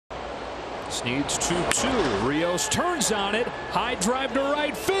Needs 2-2. Rios turns on it. High drive to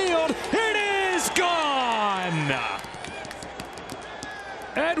right field. It is gone.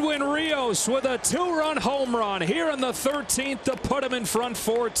 Edwin Rios with a 2-run home run here in the 13th to put him in front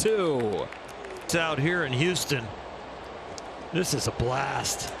 4-2. It's out here in Houston. This is a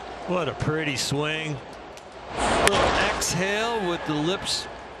blast. What a pretty swing. A little exhale with the lips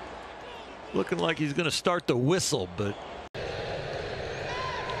looking like he's going to start to whistle, but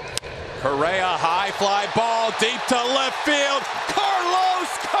Correa, high fly ball deep to left field. Carlos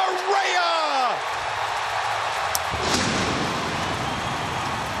Correa!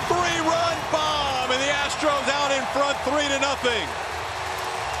 3-run bomb, and the Astros out in front 3-0.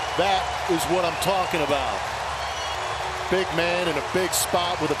 That is what I'm talking about. Big man in a big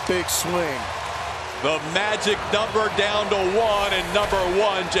spot with a big swing. The magic number down to 1, and number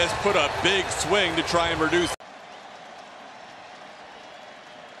 1 just put a big swing to try and reduce.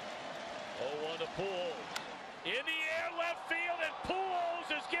 In the air, left field, and Pujols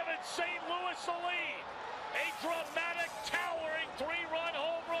has given St. Louis the lead. A dramatic, towering 3-run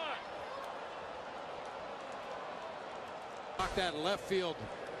home run. Knock that left field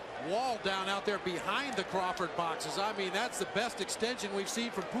wall down out there behind the Crawford boxes. I mean, that's the best extension we've seen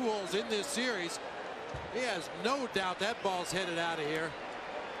from Pujols in this series. He has no doubt that ball's headed out of here.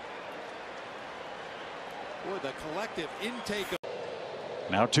 Boy, the collective intake of...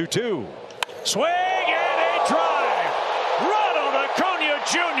 Now 2-2. Swing and a drive. Ronald Acuna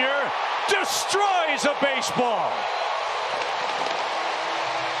Jr. destroys a baseball.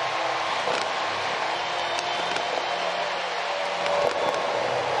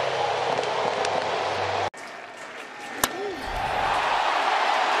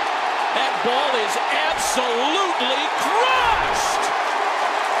 That ball is absolutely crushed.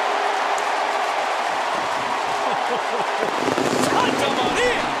 Santa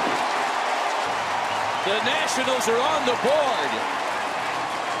Maria. The Nationals are on the board.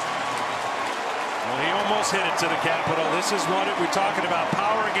 well, he almost hit it to the Capitol. This is what we're talking about,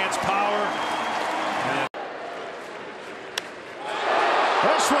 power against power.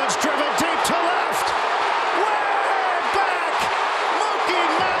 This one's driven deep to left. Way back. Mookie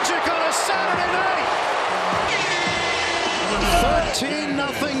Magic on a Saturday night.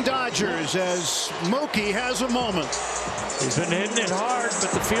 13-0 Dodgers as Mookie has a moment. He's been hitting it hard,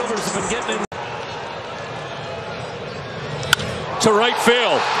 but the fielders have been getting in. To right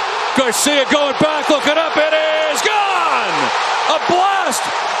field. Garcia going back, looking up, it is gone! A blast,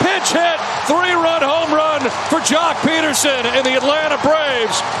 pinch hit, 3-run home run for Jock Peterson, and the Atlanta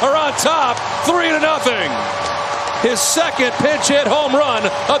Braves are on top, 3-0. His second pinch hit home run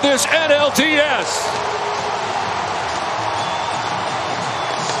of this NLDS.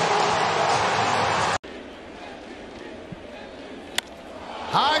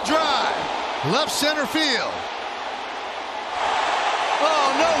 High drive. Left center field.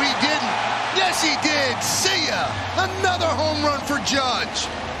 Oh, no, he didn't. Yes, he did. See ya. Another home run for Judge.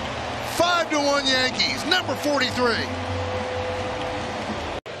 5-1 Yankees, number 43.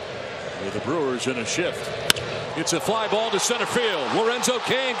 With the Brewers in a shift. It's a fly ball to center field. Lorenzo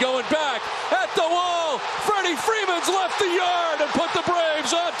Cain going back at the wall. Freddie Freeman's left the yard and put the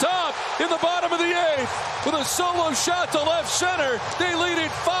Braves on top in the bottom of the 8th. With a solo shot to left center, they lead it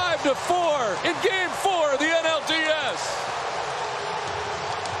 5-4 in Game 4 of the NLDS.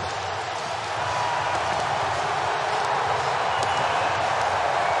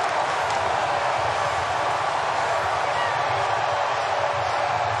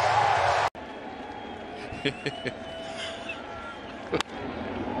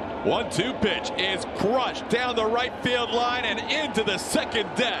 One-two pitch is crushed down the right field line and into the second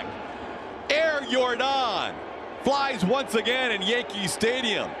deck. Air Jordan flies once again in Yankee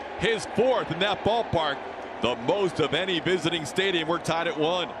Stadium. His 4th in that ballpark, the most of any visiting stadium. We're tied at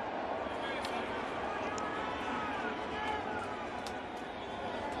 1.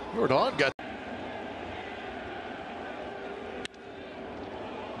 Jordan got.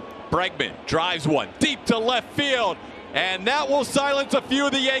 Bregman drives one deep to left field, and that will silence a few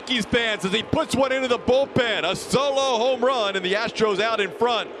of the Yankees fans as he puts one into the bullpen. A solo home run, and the Astros out in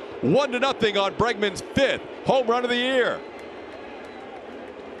front, 1-0 on Bregman's 5th home run of the year.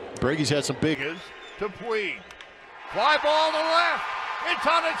 Brady's had some big. To Puig. Fly ball to left. It's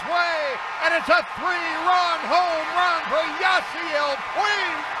on its way, and it's a 3-run home run for Yasiel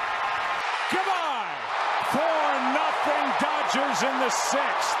Puig. Goodbye. 4-0 Dodgers in the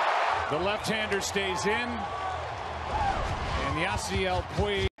 6th. The left-hander stays in, and Yasiel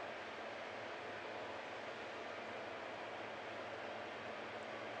Puig.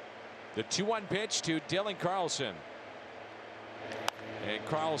 The 2-1 pitch to Dylan Carlson. And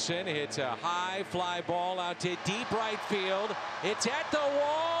Carlson hits a high fly ball out to deep right field. It's at the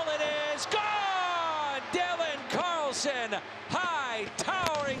wall. It is gone! Dylan Carlson, high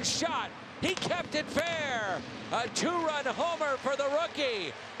towering shot. He kept it fair. A two-run homer for the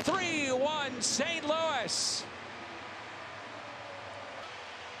rookie. 3-1 St. Louis.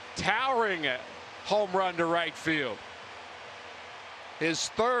 Towering home run to right field. His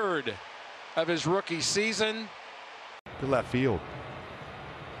third of his rookie season. To left field.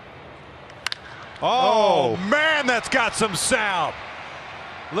 Oh, man, that's got some sound.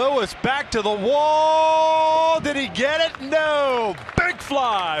 Lewis back to the wall. Did he get it? No. Big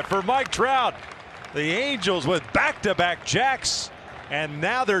fly for Mike Trout. The Angels with back-to-back jacks, and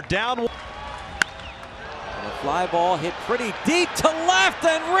now they're down. And a fly ball hit pretty deep to left,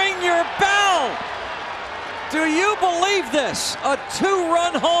 and ring your bell. Do you believe this? A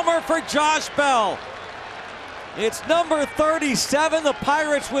two-run homer for Josh Bell. It's number 37, the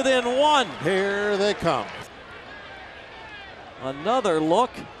Pirates within one. Here they come. Another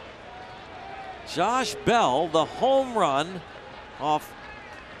look. Josh Bell, the home run off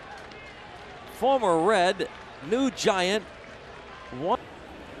former Red, new Giant. One.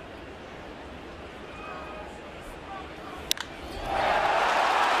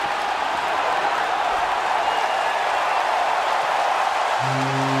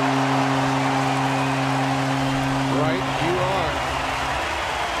 Right, you are.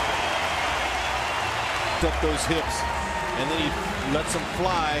 Up those hips, and then he lets them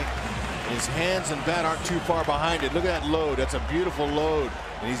fly. His hands and bat aren't too far behind it. Look at that load. That's a beautiful load,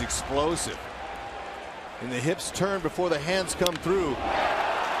 and he's explosive. And the hips turn before the hands come through,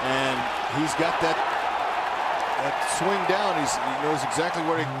 and he's got that swing down. He knows exactly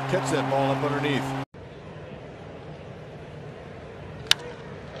where to catch that ball up underneath.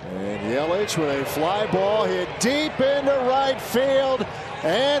 And Yelich with a fly ball hit deep into right field,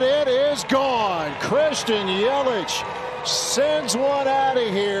 and it is gone. Christian Yelich sends one out of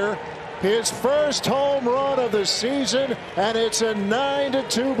here. His first home run of the season, and it's a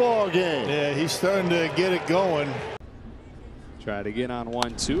 9-2 ball game. Yeah, he's starting to get it going. Tried again on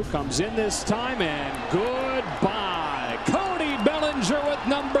 1-2. Comes in this time, and goodbye. Cody Bellinger with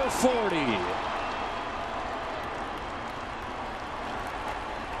number 40.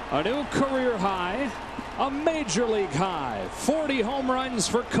 A new career high, a major league high. 40 home runs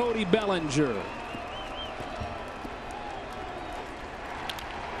for Cody Bellinger.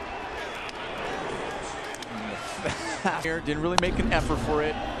 Here didn't really make an effort for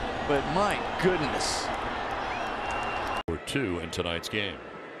it, but my goodness. For two in tonight's game.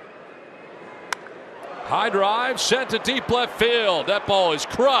 High drive sent to deep left field. That ball is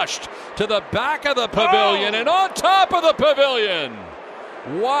crushed to the back of the pavilion and on top of the pavilion.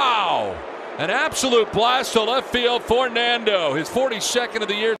 Wow. An absolute blast to left field for Nando. His 42nd of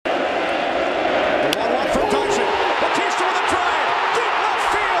the year.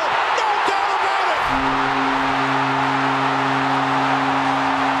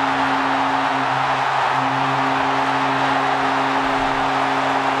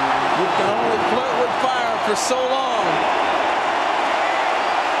 For so long,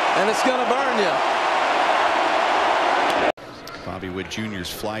 and it's going to burn you. Bobby Witt Jr.'s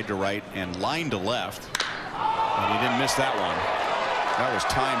fly to right and line to left, and he didn't miss that one. That was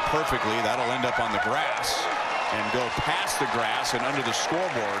timed perfectly. That'll end up on the grass and go past the grass and under the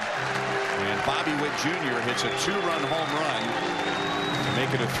scoreboard. And Bobby Witt Jr. hits a two-run home run to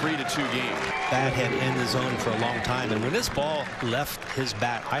make it a 3-2 game. Bat had in the zone for a long time, and when this ball left his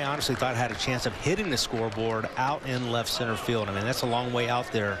bat, I honestly thought it had a chance of hitting the scoreboard out in left center field. I mean, that's a long way out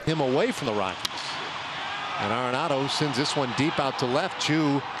there. Him away from the Rockies. And Arenado sends this one deep out to left.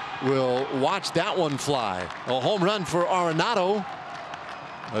 Chu will watch that one fly. A home run for Arenado.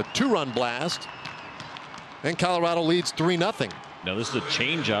 A two-run blast. And Colorado leads 3-0. Now this is a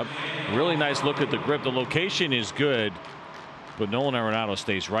changeup. Really nice look at the grip. The location is good. But Nolan Arenado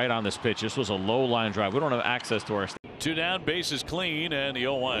stays right on this pitch. This was a low line drive. We don't have access to our. Two down, bases clean, and the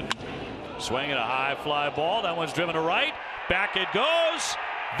 0-1. Swinging a high fly ball. That one's driven to right. Back it goes.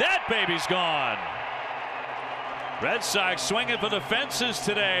 That baby's gone. Red Sox swinging for the fences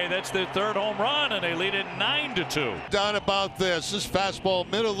today. That's their third home run, and they lead it 9-2. Down about this fastball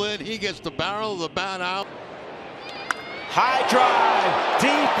middle in. He gets the barrel of the bat out. High drive,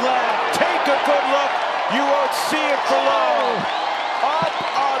 deep left. Take a good look. You won't see it for long. Up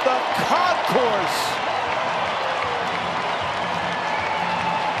on the concourse.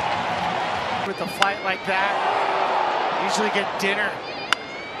 With a flight like that, usually get dinner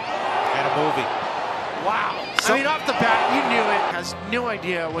and a movie. Wow. I mean, off the bat, you knew it. Has no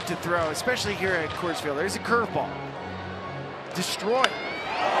idea what to throw, especially here at Coors Field. There's a curveball. destroyed.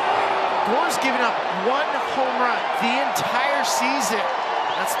 Gore's given up 1 home run the entire season.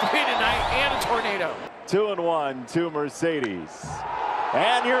 That's 3 tonight and a tornado. 2-1 to Mercedes.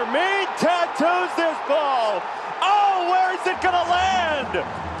 And your meat tattoos this ball. Oh, where is it gonna land?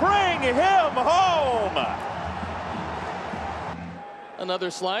 Bring him home.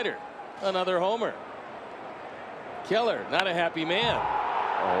 Another slider, another homer. Keller, not a happy man.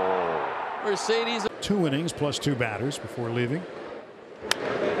 Oh. Mercedes. 2 innings plus 2 batters before leaving.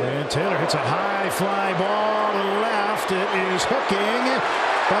 And Taylor hits a high fly ball to left. It is hooking,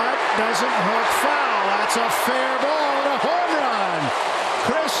 but doesn't hook foul. That's a fair ball and a home run.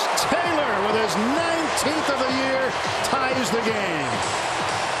 Chris Taylor, with his 19th of the year, ties the game.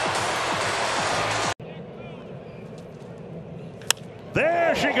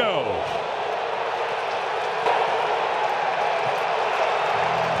 There she goes.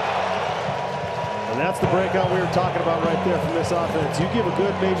 And that's the breakout we were talking about right there from this offense. You give a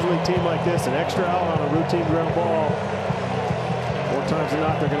good major league team like this an extra out on a routine ground ball, more times than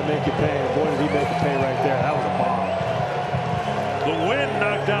not they're going to make you pay. And boy, did he make you pay right there. That was a bomb. The wind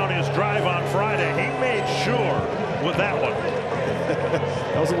knocked down his drive on Friday. He made sure with that one.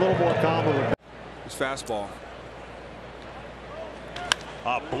 That was a little more calm. His fastball.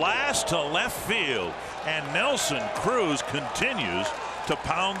 A blast to left field, and Nelson Cruz continues to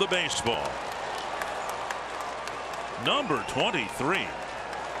pound the baseball. Number 23.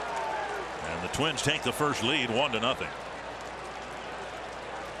 And the Twins take the first lead 1-0.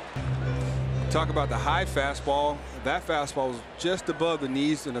 Talk about the high fastball. That fastball was just above the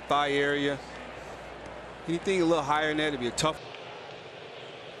knees in the thigh area. Anything a little higher than that would be a tough.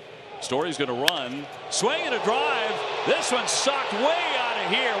 Story's going to run. Swing and a drive. This one's socked way out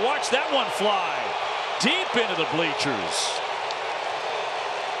of here. Watch that one fly deep into the bleachers.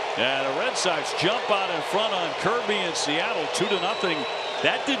 And the Red Sox jump out in front on Kirby in Seattle 2-0.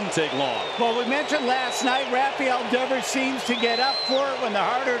 That didn't take long. Well, we mentioned last night, Rafael Devers seems to get up for it when the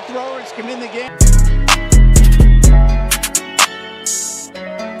harder throwers come in the game.